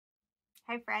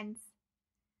Hi, friends.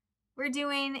 We're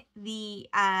doing the,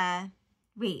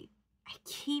 wait, I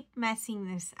keep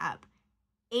messing this up.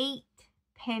 8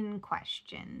 pin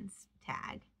questions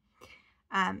tag.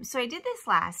 So I did this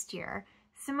last year.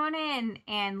 Simone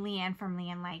and Leanne from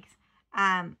Leanne Likes,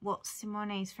 well,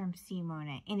 Simone's from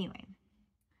Simone. Anyway,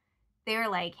 they were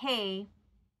like, hey,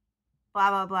 blah,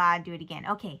 blah, blah, do it again.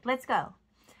 Okay, let's go.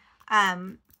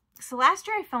 So last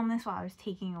year I filmed this while I was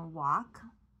taking a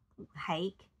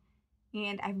hike.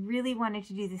 And I really wanted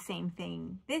to do the same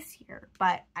thing this year,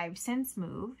 but I've since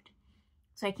moved,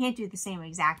 so I can't do the same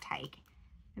exact hike.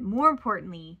 And more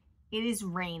importantly, it is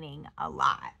raining a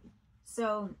lot.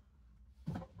 So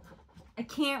I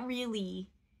can't really,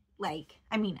 I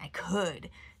could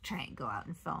try and go out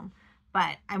and film,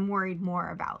 but I'm worried more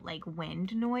about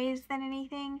wind noise than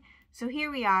anything. So here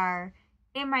we are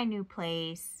in my new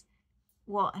place.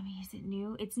 Well, is it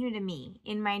new? It's new to me.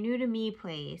 In my new to me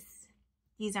place.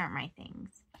 These aren't my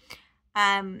things.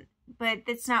 But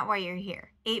that's not why you're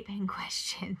here. 8 pin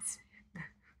questions.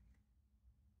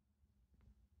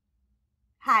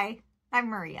 Hi, I'm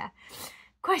Maria.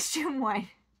 Question 1.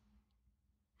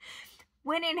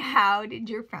 When and how did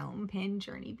your fountain pen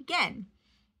journey begin?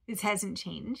 This hasn't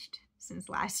changed since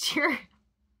last year.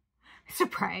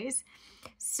 Surprise.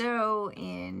 So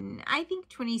in, I think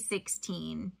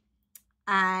 2016,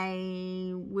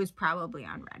 I was probably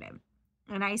on Reddit.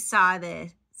 And I saw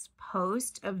this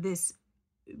post of this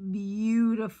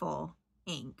beautiful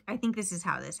ink. I think this is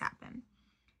how this happened.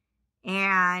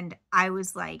 And I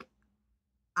was like,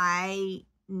 I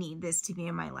need this to be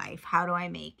in my life. How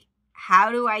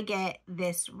do I get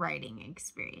this writing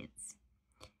experience?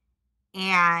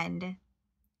 And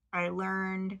I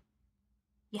learned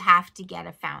you have to get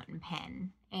a fountain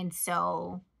pen. And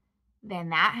so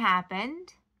then that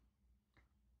happened.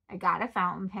 I got a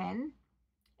fountain pen.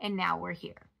 And now we're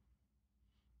here.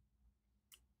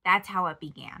 That's how it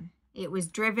began. It was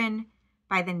driven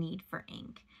by the need for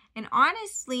ink. And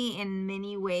honestly, in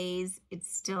many ways, it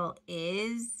still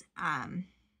is.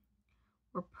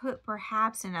 Or put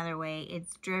perhaps another way,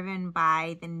 it's driven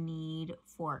by the need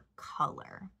for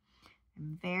color.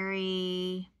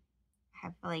 I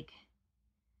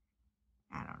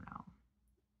don't know.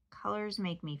 Colors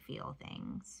make me feel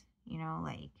things,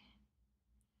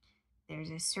 there's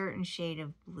a certain shade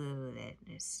of blue that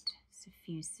just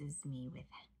suffuses me with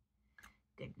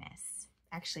goodness.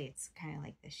 Actually, it's kind of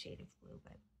like this shade of blue,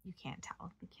 but you can't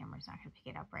tell. The camera's not going to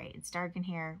pick it up right. It's dark in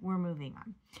here. We're moving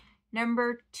on.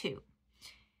 Number 2.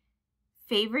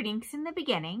 Favorite inks in the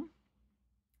beginning.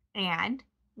 And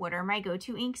what are my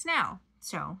go-to inks now?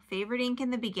 So, favorite ink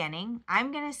in the beginning.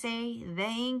 I'm going to say the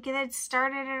ink that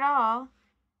started it all,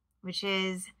 which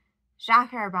is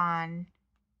Jacques Herbin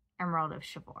Emerald of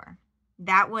Chivor.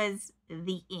 That was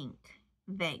the ink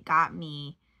that got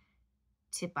me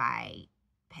to buy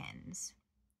pens.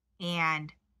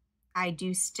 And I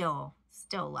do still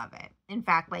love it. In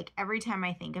fact, every time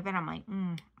I think of it, I'm like,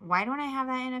 why don't I have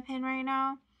that in a pen right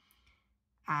now?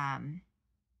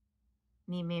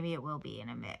 Maybe it will be in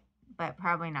a bit, but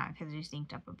probably not because I just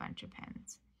inked up a bunch of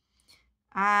pens.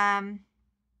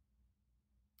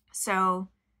 So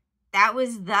that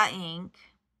was the ink.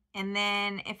 And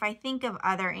then if I think of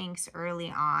other inks early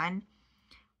on,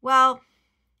 well,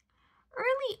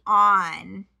 early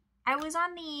on, I was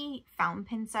on the fountain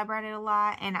pen subreddit a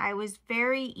lot, and I was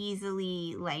very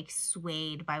easily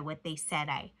swayed by what they said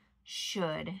I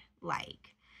should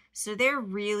like. So they're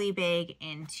really big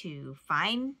into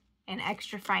fine and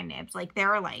extra fine nibs.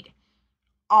 They're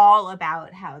all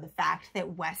about how the fact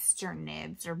that Western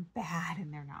nibs are bad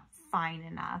and they're not fine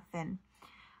enough, and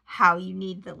how you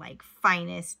need the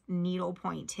finest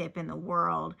needlepoint tip in the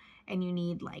world, and you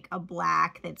need a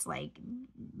black that's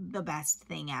the best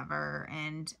thing ever.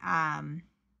 And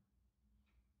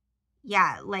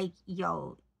yeah,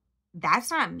 yo,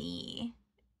 that's not me.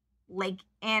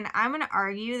 And I'm gonna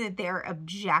argue that they're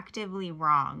objectively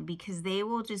wrong, because they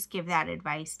will just give that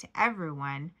advice to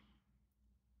everyone,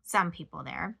 some people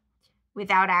there,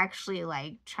 without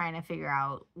actually trying to figure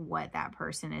out what that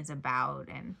person is about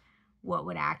and what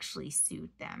would actually suit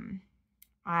them.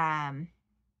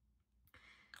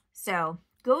 So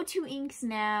go-to inks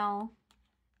now.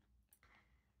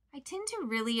 I tend to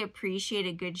really appreciate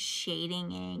a good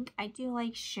shading ink. I do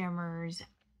like shimmers.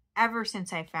 Ever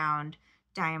since I found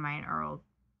Diamine Earl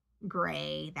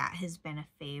Grey, that has been a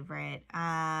favorite.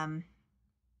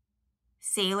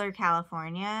 Sailor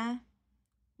California,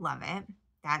 love it.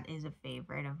 That is a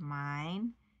favorite of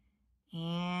mine.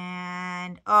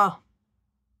 And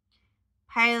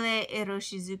Pilot,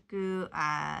 Iroshizuku,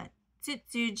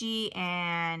 Tsutsuji,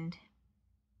 and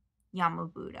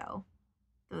Yamabudo.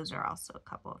 Those are also a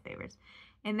couple of favorites.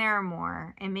 And there are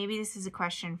more. And maybe this is a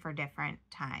question for a different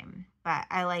time. But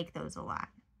I like those a lot.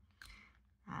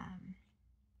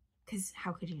 Because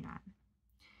how could you not?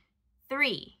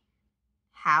 3.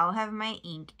 How have my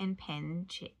ink and pen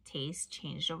taste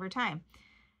changed over time?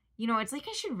 You know, it's like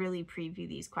I should really preview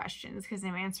these questions because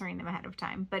I'm answering them ahead of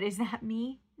time. But is that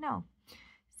me? No.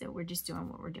 So we're just doing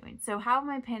what we're doing. So how have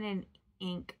my pen and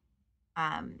ink,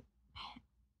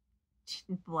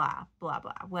 blah, blah,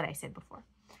 blah, what I said before.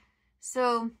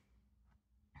 So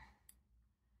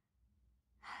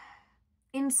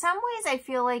in some ways, I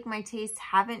feel like my tastes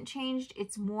haven't changed.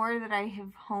 It's more that I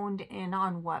have honed in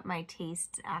on what my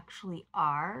tastes actually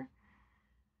are.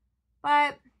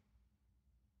 But,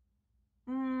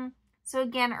 so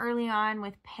again, early on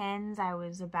with pens, I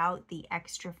was about the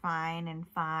extra fine, and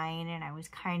I was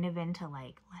kind of into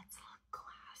like, let's look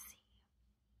classy.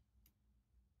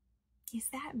 Is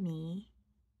that me?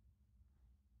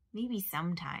 Maybe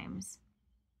sometimes.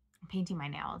 I'm painting my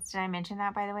nails. Did I mention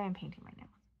that, by the way? I'm painting my nails.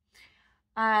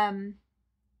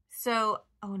 So,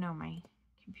 oh no, my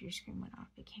computer screen went off.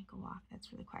 It can't go off.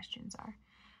 That's where the questions are.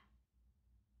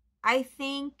 I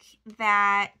think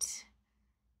that,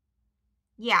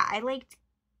 yeah, I liked,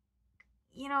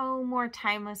 you know, more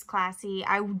timeless, classy.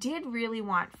 I did really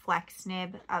want flex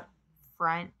nib up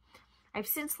front. I've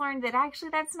since learned that actually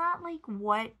that's not like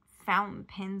what fountain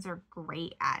pens are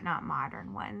great at, not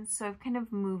modern ones. So I've kind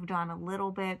of moved on a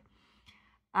little bit.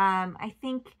 I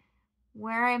think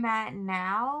where I'm at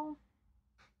now,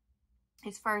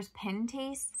 as far as pen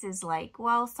tastes, is like,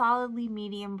 well, solidly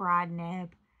medium broad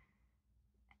nib.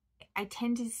 I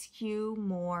tend to skew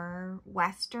more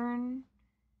Western.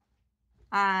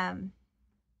 Hold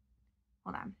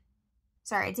on.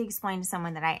 Sorry, I had to explain to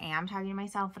someone that I am talking to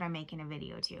myself, but I'm making a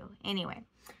video too. Anyway,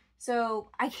 so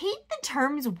I hate the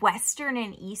terms Western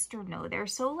and Eastern. No, they're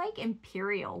so like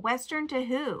imperial. Western to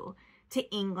who?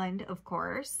 To England, of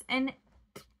course. And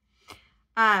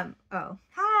oh, hi.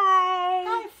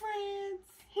 Hi, friends.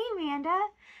 Hey, Amanda.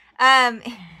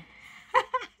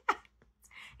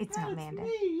 It's not Amanda.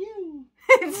 It's me, you.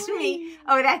 It's me.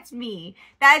 Oh, that's me.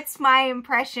 That's my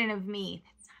impression of me.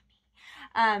 That's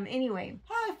not me. Anyway.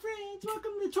 Hi, friends.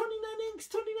 Welcome to 29 Inks,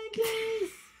 29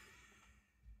 Days.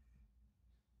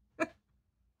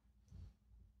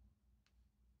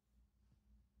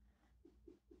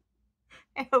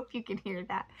 I hope you can hear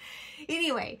that.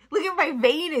 Anyway, look at my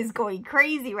vein is going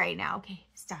crazy right now. Okay,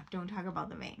 stop. Don't talk about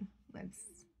the vein. Let's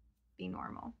be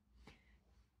normal.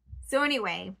 So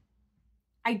anyway,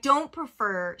 I don't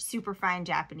prefer super fine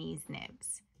Japanese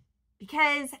nibs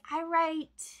because I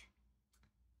write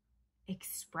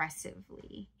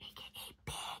expressively, aka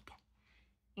big,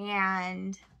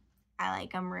 and I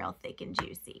like them real thick and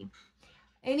juicy.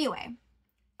 Anyway,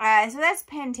 so that's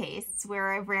pen tastes,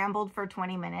 where I've rambled for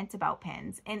 20 minutes about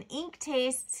pens. And ink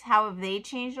tastes, how have they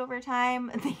changed over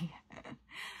time?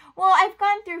 Well, I've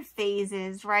gone through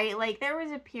phases, right? Like there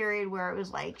was a period where it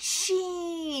was like,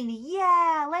 sheen,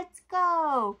 yeah, let's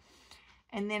go.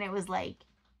 And then it was like,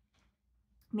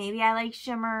 maybe I like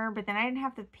shimmer, but then I didn't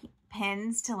have the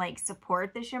pens to like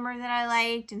support the shimmer that I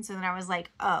liked. And so then I was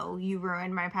like, oh, you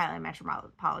ruined my Pilot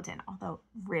Metropolitan. Although,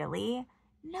 really?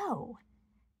 No.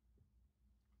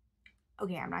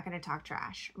 Okay, I'm not going to talk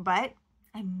trash, but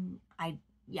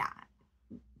yeah,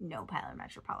 no Pilot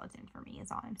Metropolitan for me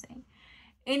is all I'm saying.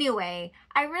 Anyway,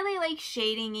 I really like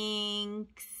shading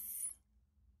inks.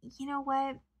 You know what? I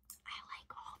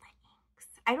like all the inks.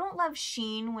 I don't love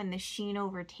sheen when the sheen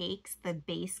overtakes the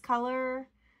base color.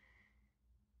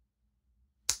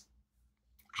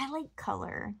 I like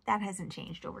color. That hasn't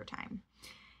changed over time.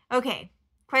 Okay,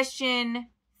 question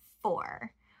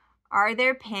 4. Are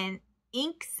there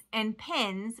inks and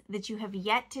pens that you have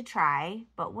yet to try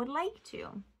but would like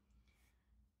to?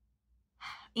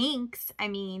 Inks, I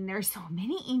mean, there's so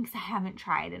many inks I haven't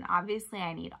tried, and obviously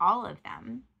I need all of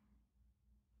them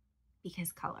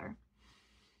because color.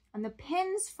 On the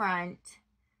pens front,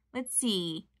 let's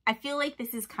see. I feel like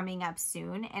this is coming up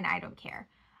soon, and I don't care.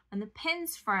 On the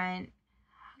pens front,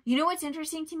 you know what's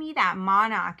interesting to me? That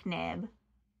Monarch nib.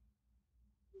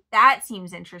 That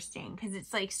seems interesting because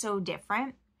it's like so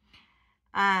different.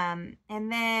 And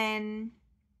then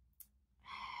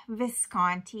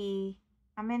Visconti,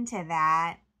 I'm into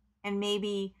that. And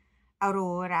maybe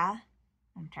Aurora.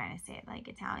 I'm trying to say it like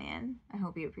Italian. I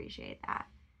hope you appreciate that.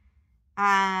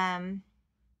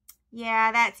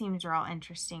 Yeah, that seems real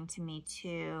interesting to me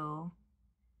too.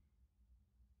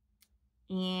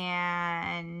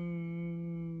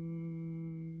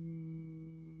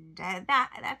 And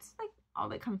that's like all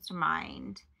that comes to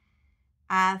mind.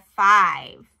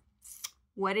 5.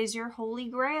 What is your holy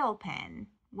grail pen?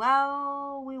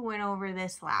 Well, we went over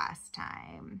this last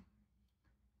time.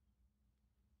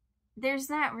 There's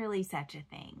not really such a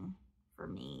thing for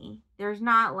me. There's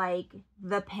not like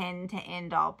the pen to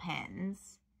end all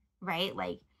pens, right?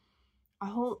 Like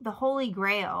the Holy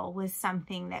Grail was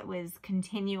something that was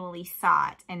continually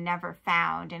sought and never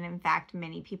found. And in fact,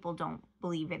 many people don't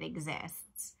believe it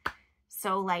exists.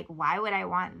 So like, why would I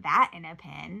want that in a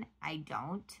pen? I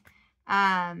don't.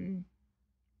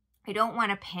 I don't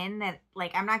want a pen that,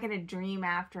 like, I'm not going to dream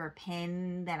after a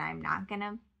pen that I'm not going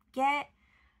to get.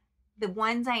 The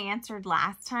ones I answered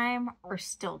last time are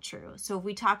still true. So if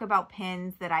we talk about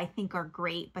pens that I think are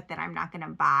great, but that I'm not going to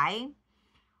buy,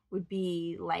 would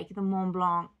be like the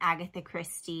Montblanc Agatha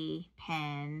Christie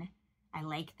pen. I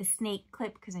like the snake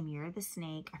clip because I'm Year of the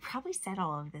Snake. I probably said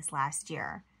all of this last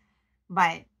year,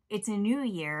 but it's a new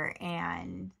year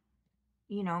and,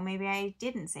 you know, maybe I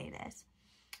didn't say this.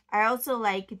 I also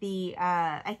like the,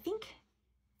 I think,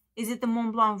 is it the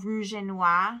Montblanc Rouge et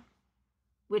Noir,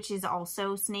 which is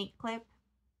also snake clip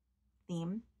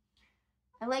theme.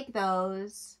 I like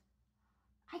those.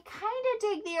 I kind of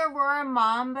dig the Aurora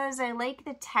Mambas. I like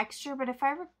the texture, but if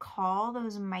I recall,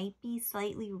 those might be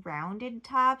slightly rounded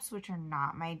tops, which are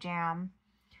not my jam.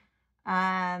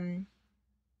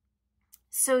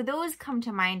 So those come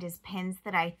to mind as pens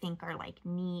that I think are like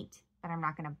neat, but I'm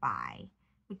not going to buy,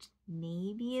 which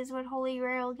maybe is what Holy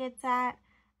Grail gets at.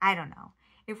 I don't know.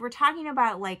 If we're talking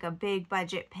about like a big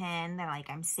budget pen that like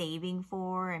I'm saving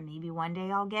for and maybe one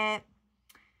day I'll get,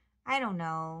 I don't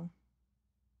know.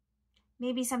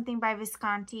 Maybe something by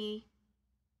Visconti.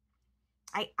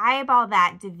 I eyeball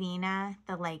that Divina,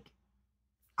 the like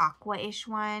aqua-ish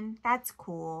one. That's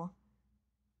cool.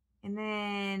 And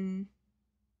then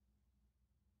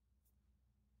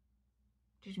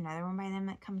there's another one by them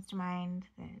that comes to mind.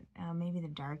 Maybe the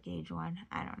Dark Age one.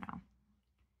 I don't know.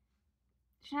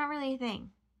 It's not really a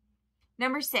thing.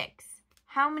 Number 6.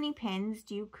 How many pens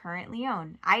do you currently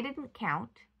own? I didn't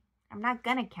count. I'm not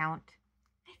gonna count.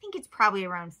 I think it's probably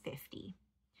around 50.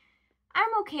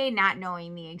 I'm okay not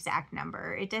knowing the exact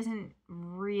number. It doesn't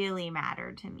really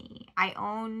matter to me. I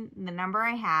own the number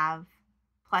I have,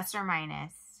 plus or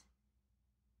minus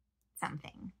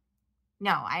something.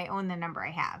 No, I own the number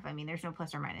I have. I mean, there's no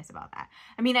plus or minus about that.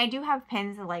 I mean, I do have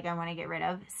pens that like I want to get rid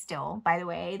of still. By the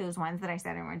way, those ones that I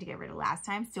said I wanted to get rid of last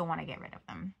time, still want to get rid of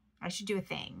them. I should do a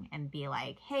thing and be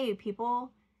like, hey, people,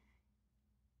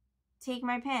 take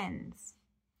my pens.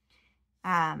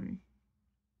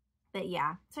 But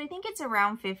yeah, so I think it's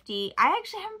around 50. I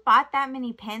actually haven't bought that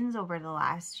many pens over the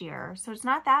last year. So it's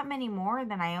not that many more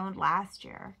than I owned last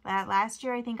year. Last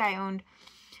year, I think I owned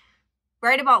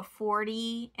right about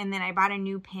 40, and then I bought a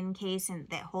new pen case and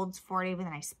that holds 40, but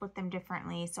then I split them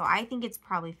differently. So I think it's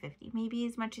probably 50, maybe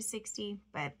as much as 60.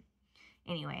 But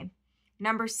anyway,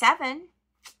 number 7,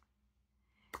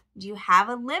 do you have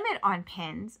a limit on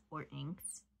pens or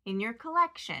inks in your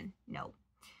collection? No.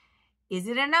 Is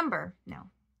it a number?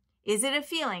 No. Is it a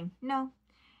feeling? No.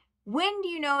 When do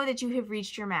you know that you have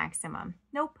reached your maximum?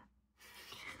 Nope.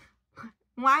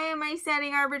 Why am I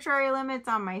setting arbitrary limits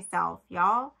on myself,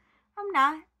 y'all? I'm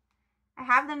not. I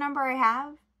have the number I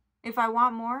have. If I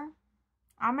want more,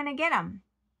 I'm going to get them.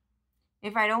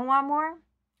 If I don't want more,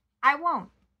 I won't.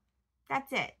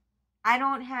 That's it. I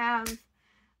don't have,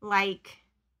 like,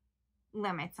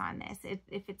 limits on this.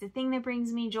 If it's a thing that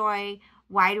brings me joy,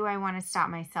 why do I want to stop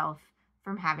myself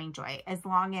from having joy? As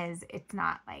long as it's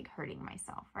not, like, hurting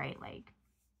myself, right? Like,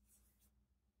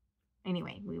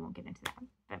 anyway, we won't get into that.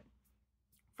 But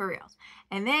for reals.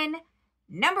 And then,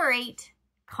 number 8...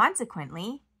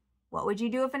 consequently, what would you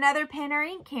do if another pen or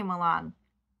ink came along?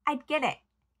 I'd get it.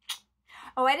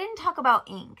 Oh, I didn't talk about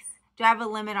inks. Do I have a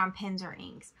limit on pens or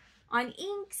inks? On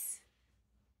inks,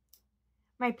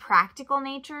 my practical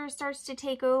nature starts to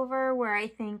take over where I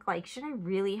think, like, should I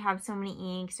really have so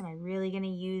many inks? Am I really going to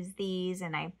use these?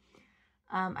 And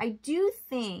I do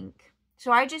think,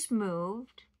 so I just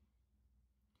moved,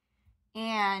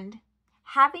 and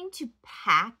having to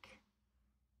pack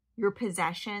your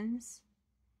possessions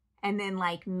and then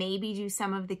like maybe do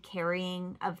some of the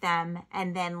carrying of them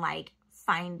and then like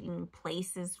finding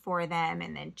places for them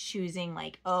and then choosing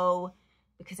like, oh,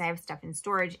 because I have stuff in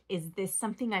storage, is this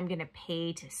something I'm going to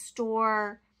pay to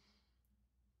store?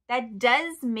 That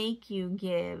does make you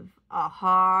give a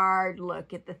hard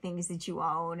look at the things that you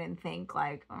own and think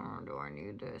like, oh, do I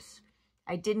need this?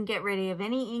 I didn't get rid of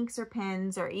any inks or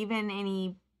pens or even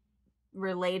any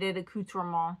related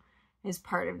accoutrement as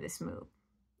part of this move.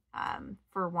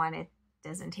 For one, it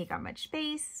doesn't take up much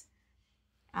space.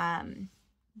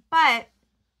 But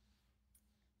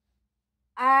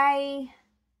I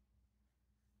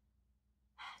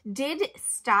did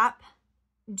stop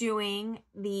doing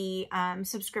the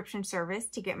subscription service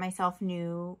to get myself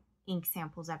new ink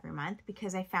samples every month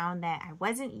because I found that I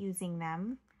wasn't using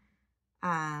them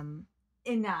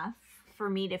enough for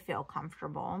me to feel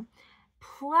comfortable.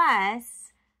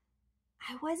 Plus,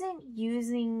 I wasn't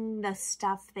using the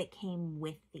stuff that came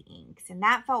with the inks, and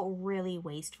that felt really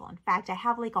wasteful. In fact, I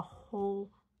have like a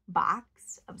whole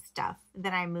box of stuff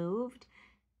that I moved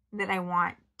that I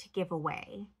want to give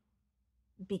away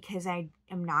because I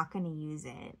am not going to use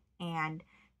it, and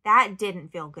that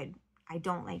didn't feel good. I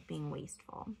don't like being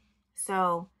wasteful.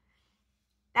 So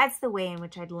that's the way in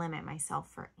which I'd limit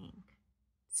myself for ink.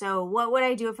 So what would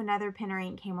I do if another pen or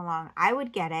ink came along? I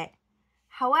would get it.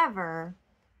 However,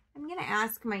 I'm going to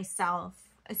ask myself,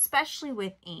 especially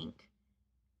with ink,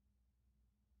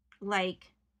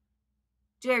 like,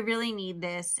 do I really need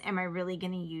this? Am I really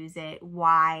going to use it?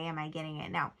 Why am I getting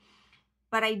it? No.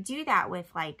 But I do that with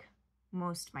like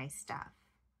most of my stuff.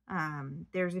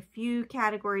 There's a few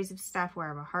categories of stuff where I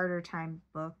have a harder time.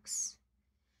 Books.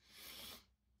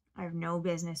 I have no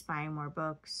business buying more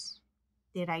books.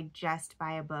 Did I just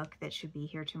buy a book that should be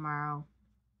here tomorrow?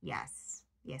 Yes.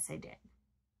 Yes, I did.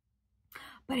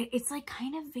 But it's like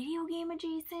kind of video game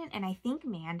adjacent, and I think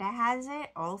Manda has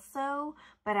it also,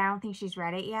 but I don't think she's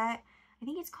read it yet. I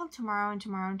think it's called Tomorrow and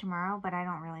Tomorrow and Tomorrow, but I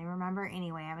don't really remember.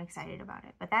 Anyway, I'm excited about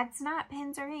it. But that's not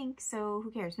pens or ink, so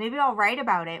who cares? Maybe I'll write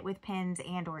about it with pens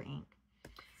and or ink.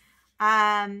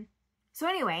 So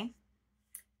anyway,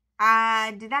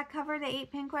 did that cover the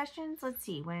 8 pen questions? Let's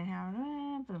see. Yeah,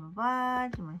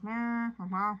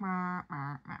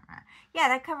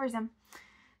 that covers them.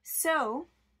 So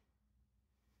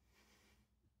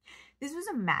this was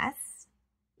a mess,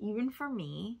 even for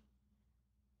me,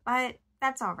 but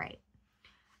that's all right.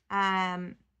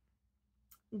 I'm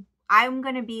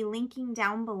going to be linking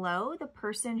down below the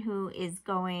person who is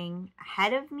going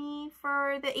ahead of me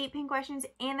for the 8 pen questions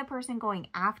and the person going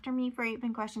after me for 8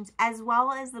 pen questions, as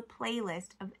well as the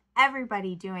playlist of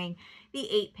everybody doing the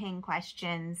 8 pen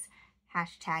questions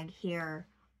hashtag here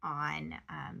on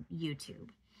YouTube.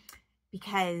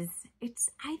 Because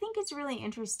I think it's really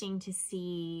interesting to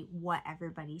see what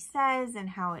everybody says and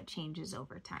how it changes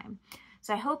over time.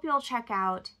 So I hope you'll check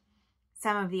out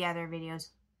some of the other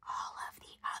videos, all of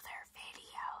the other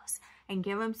videos, and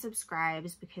give them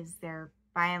subscribes because they're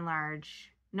by and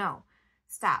large, no,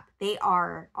 stop. They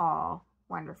are all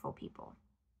wonderful people.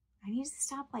 I need to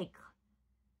stop like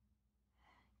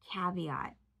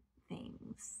caveat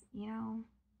things, you know?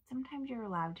 Sometimes you're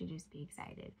allowed to just be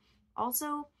excited.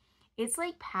 Also, it's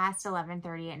like past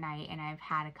 11:30 at night and I've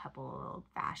had a couple of old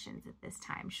fashions at this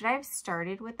time. Should I have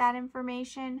started with that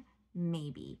information?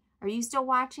 Maybe. Are you still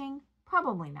watching?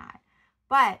 Probably not.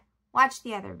 But watch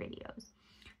the other videos.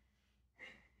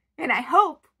 And I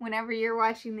hope whenever you're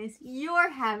watching this,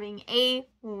 you're having a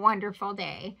wonderful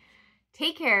day.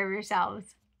 Take care of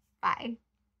yourselves. Bye.